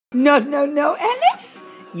No, no, no, Ellis.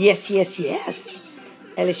 Yes, yes, yes.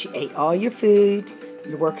 Ellis, you ate all your food.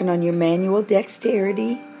 You're working on your manual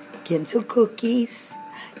dexterity. Getting some cookies.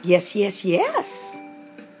 Yes, yes, yes.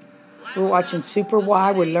 We're watching Super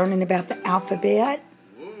Y. We're learning about the alphabet.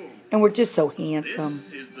 And we're just so handsome.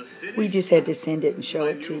 We just had to send it and show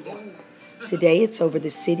it to you. Today it's over the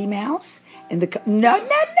city mouse and the... No, no,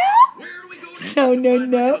 no! No, no,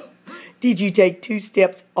 no. Did you take 2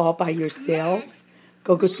 steps all by yourself?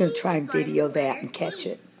 Gogo's going to try and video that and catch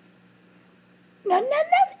it. No, no,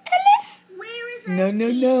 no, Ellis. No, no,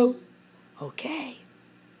 no. Okay.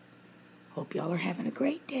 Hope y'all are having a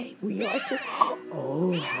great day. We are too.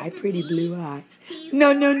 Oh, hi, pretty blue eyes.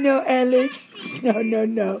 No, no, no, Ellis. No, no,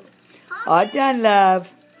 no. All done,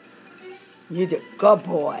 love. You're the good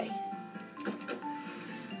boy.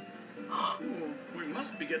 We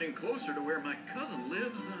must be getting closer to where my cousin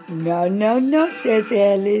lives. No, no, no, says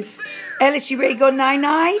Ellis. Ellis, you ready to go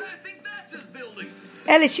night-night? I think that's his building.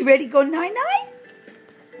 Ellis, you ready to go night-night?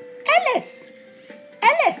 Ellis.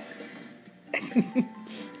 Ellis.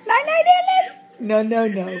 Night-night, Ellis. No, no,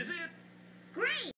 no. This is it.